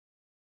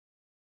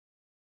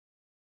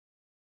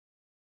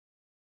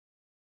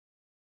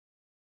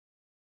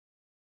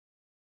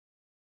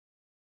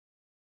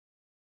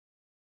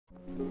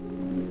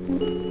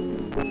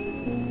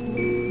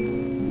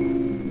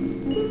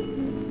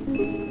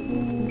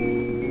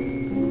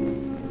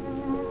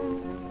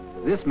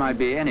This might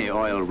be any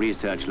oil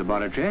research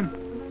laboratory.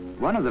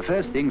 One of the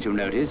first things you'll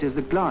notice is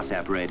the glass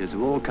apparatus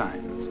of all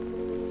kinds.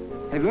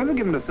 Have you ever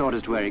given a thought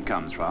as to where it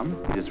comes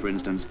from? This, for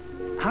instance,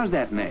 how's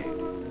that made?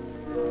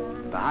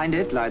 Behind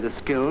it lie the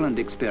skill and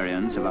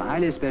experience of a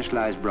highly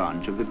specialized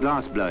branch of the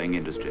glass-blowing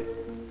industry,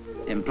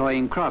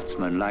 employing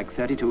craftsmen like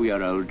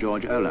 32-year-old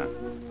George Oler.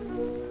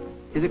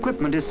 His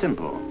equipment is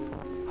simple: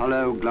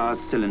 hollow glass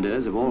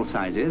cylinders of all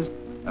sizes,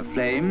 a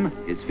flame,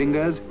 his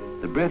fingers,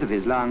 the breath of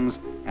his lungs,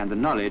 and the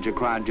knowledge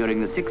acquired during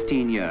the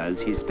 16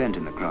 years he spent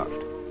in the craft.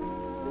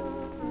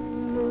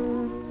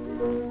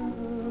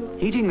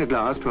 Heating the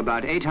glass to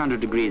about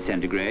 800 degrees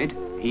centigrade,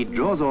 he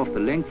draws off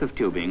the length of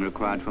tubing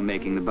required for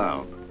making the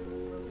bulb.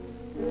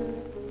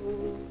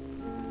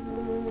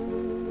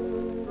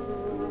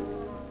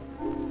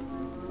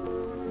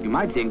 You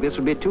might think this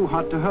would be too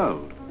hot to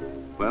hold.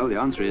 Well, the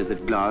answer is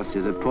that glass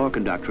is a poor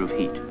conductor of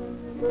heat.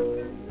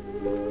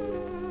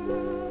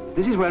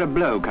 This is where a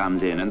blow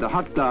comes in, and the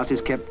hot glass is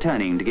kept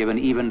turning to give an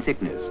even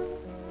thickness.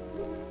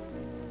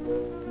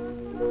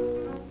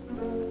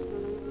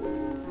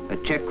 A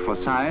check for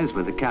size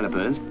with the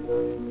calipers.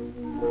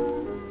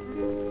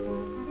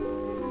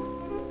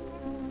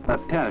 A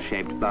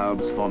pear-shaped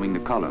bulbs forming the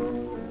column.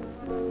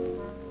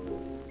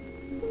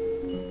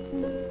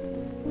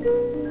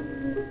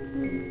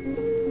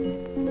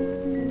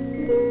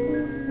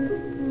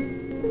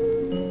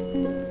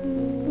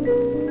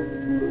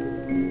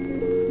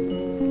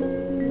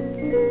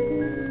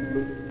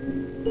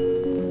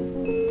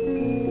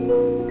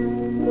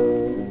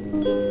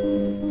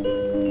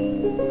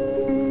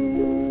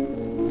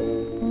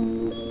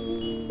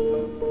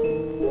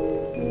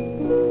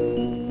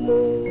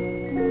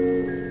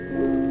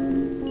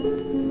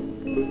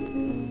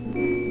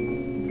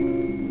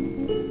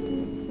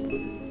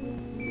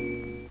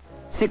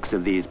 Six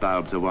of these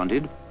bulbs are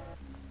wanted.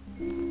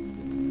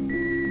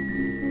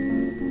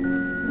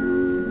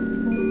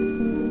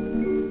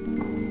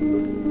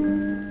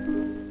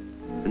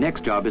 The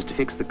next job is to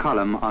fix the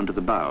column onto the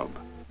bulb.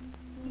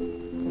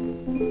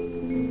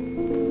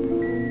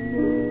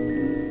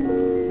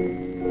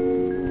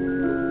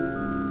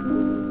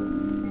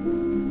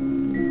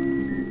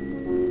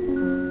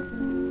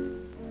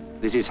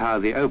 This is how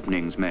the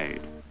opening's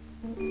made.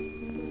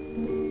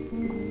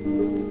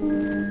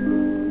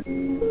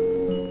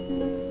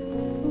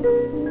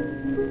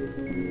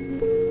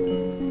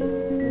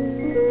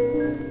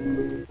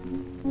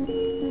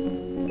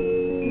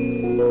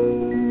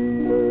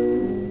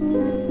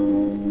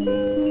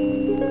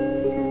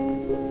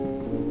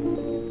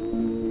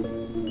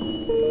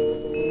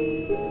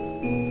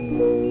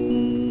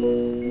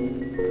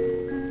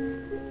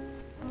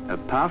 A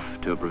puff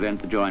to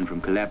prevent the joint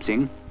from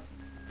collapsing.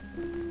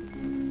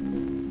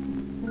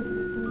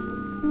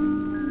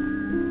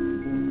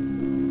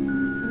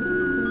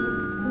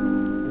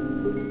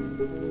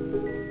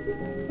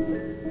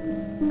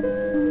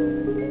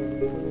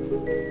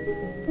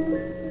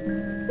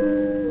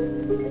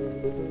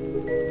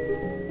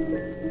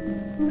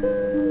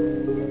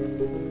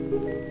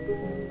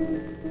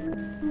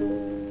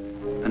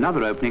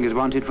 Another opening is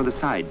wanted for the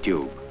side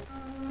tube.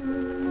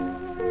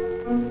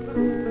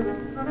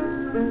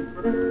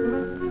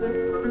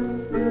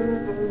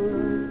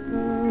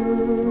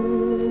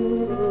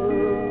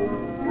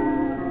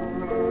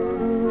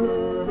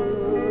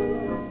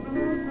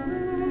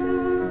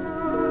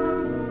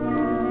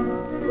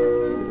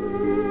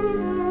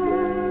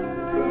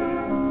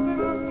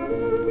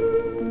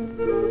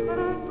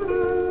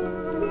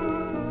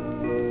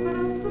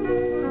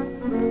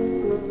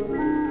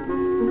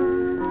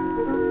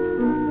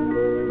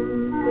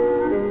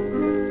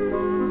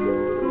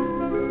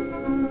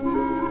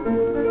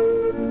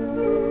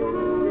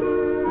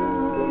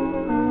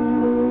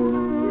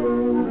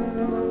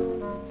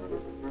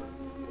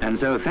 And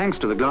so, thanks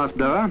to the glass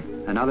blower,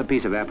 another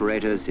piece of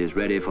apparatus is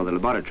ready for the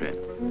laboratory.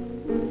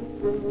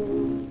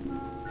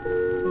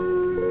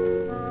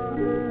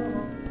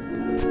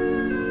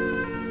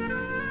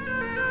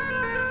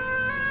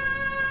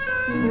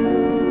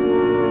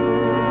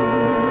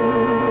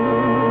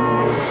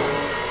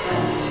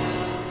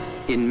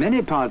 In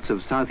many parts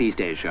of Southeast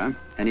Asia,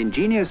 an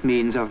ingenious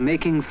means of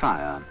making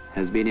fire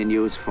has been in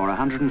use for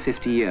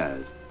 150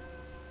 years.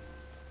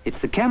 It's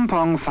the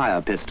Kampong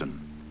fire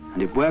piston,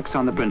 and it works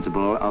on the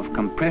principle of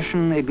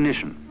compression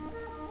ignition.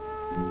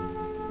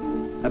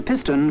 A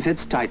piston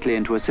fits tightly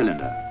into a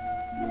cylinder.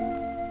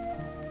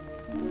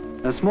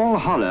 A small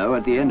hollow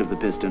at the end of the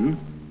piston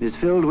is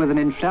filled with an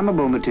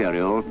inflammable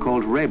material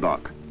called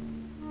reebok,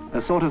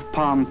 a sort of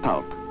palm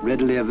pulp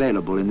readily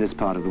available in this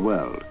part of the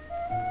world.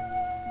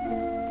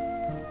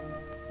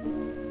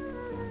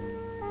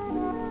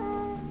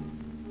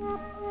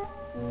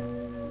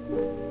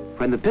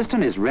 When the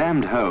piston is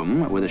rammed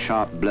home with a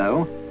sharp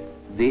blow,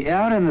 the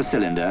air in the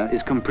cylinder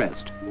is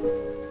compressed.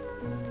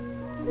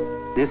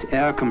 This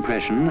air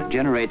compression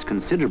generates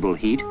considerable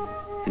heat,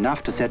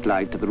 enough to set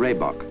light to the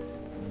reebok.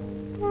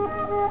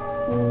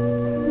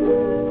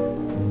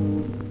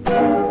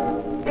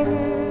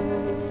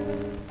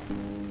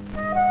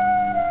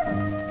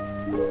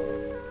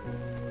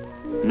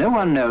 no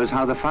one knows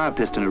how the fire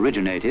piston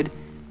originated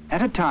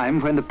at a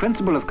time when the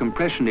principle of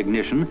compression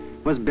ignition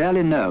was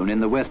barely known in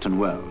the Western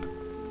world,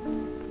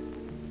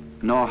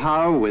 nor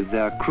how, with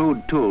their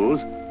crude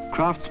tools,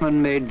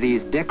 craftsmen made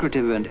these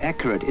decorative and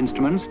accurate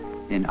instruments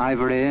in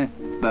ivory,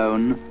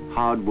 bone,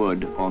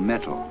 hardwood, or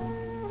metal.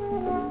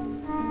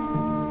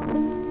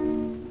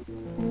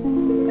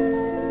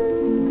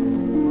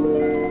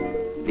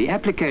 The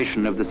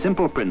application of the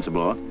simple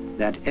principle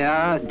that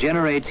air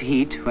generates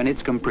heat when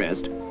it's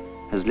compressed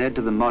has led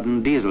to the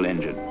modern diesel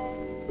engine.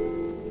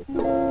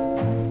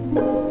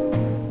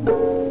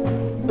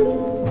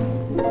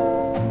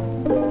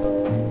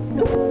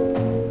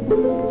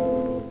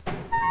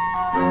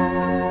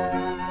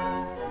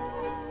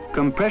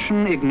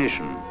 Compression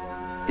ignition,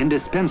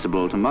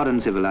 indispensable to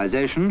modern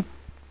civilization,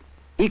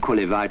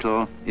 equally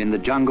vital in the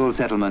jungle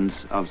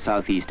settlements of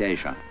Southeast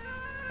Asia.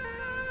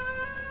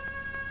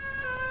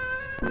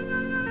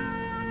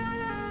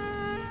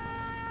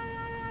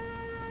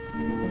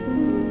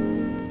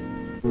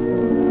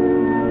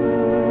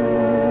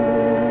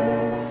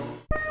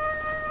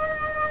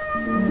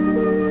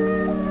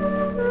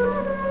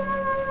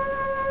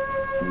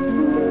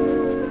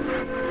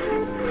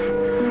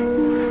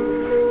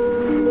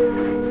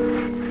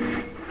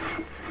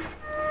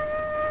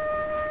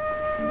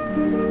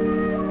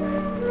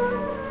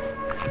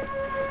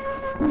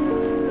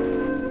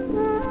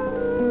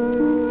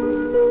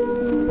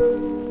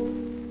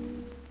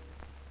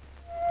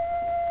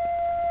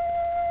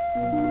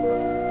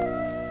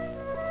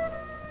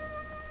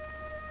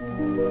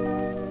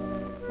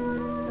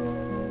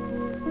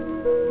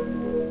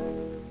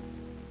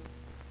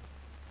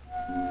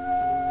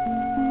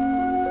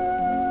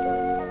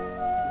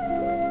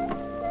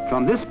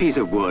 From this piece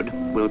of wood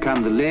will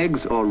come the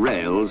legs or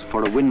rails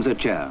for a Windsor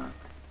chair.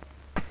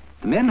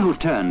 The men who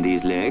turn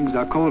these legs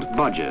are called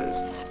bodgers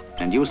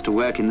and used to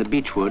work in the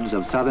beechwoods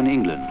of southern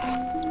England.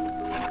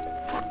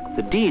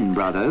 The Dean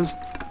brothers,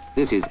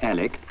 this is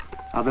Alec,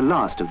 are the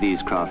last of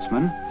these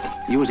craftsmen,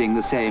 using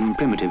the same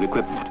primitive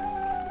equipment.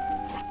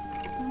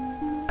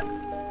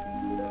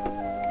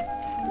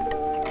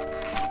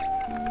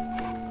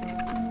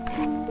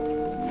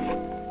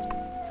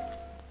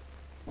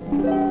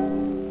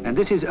 And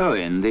this is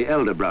Owen, the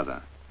elder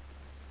brother.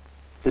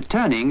 The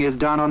turning is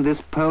done on this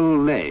pole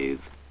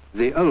lathe,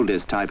 the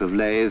oldest type of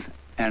lathe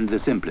and the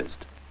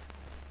simplest.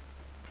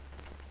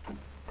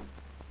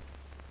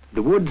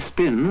 The wood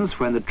spins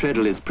when the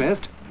treadle is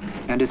pressed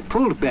and is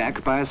pulled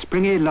back by a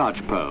springy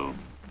larch pole,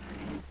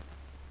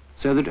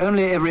 so that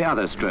only every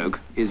other stroke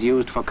is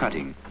used for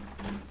cutting.